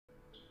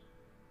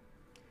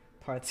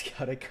part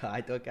scouter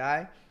Kaido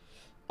guy.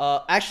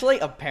 Actually,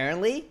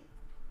 apparently,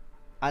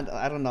 I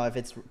don't know if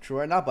it's true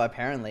or not, but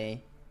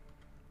apparently,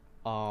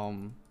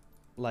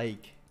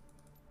 like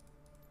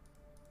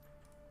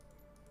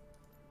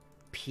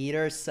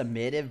Peter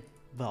submitted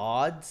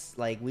VODs.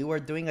 Like we were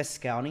doing a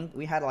scouting.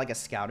 We had like a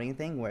scouting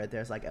thing where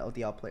there's like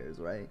LDL players,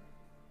 right?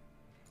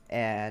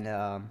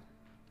 And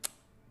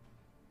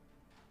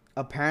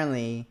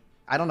apparently,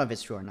 I don't know if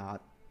it's true or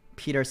not.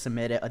 Peter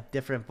submitted a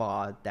different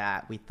VOD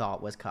that we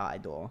thought was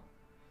Kaido.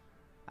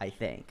 I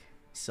think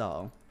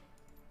so.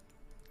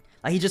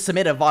 Like he just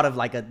submitted a VOD of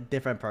like a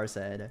different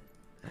person.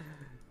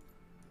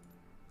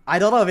 I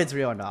don't know if it's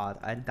real or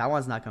not. That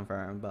one's not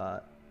confirmed,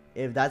 but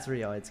if that's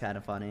real, it's kind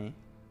of funny.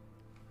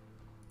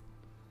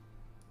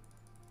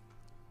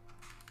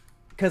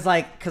 Cause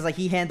like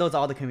he handles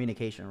all the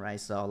communication, right?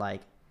 So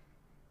like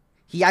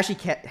he actually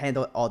can't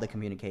handle all the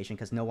communication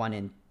because no one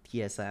in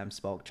TSM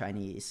spoke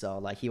Chinese. So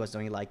like he was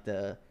doing like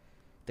the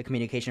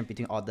communication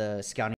between all the scouting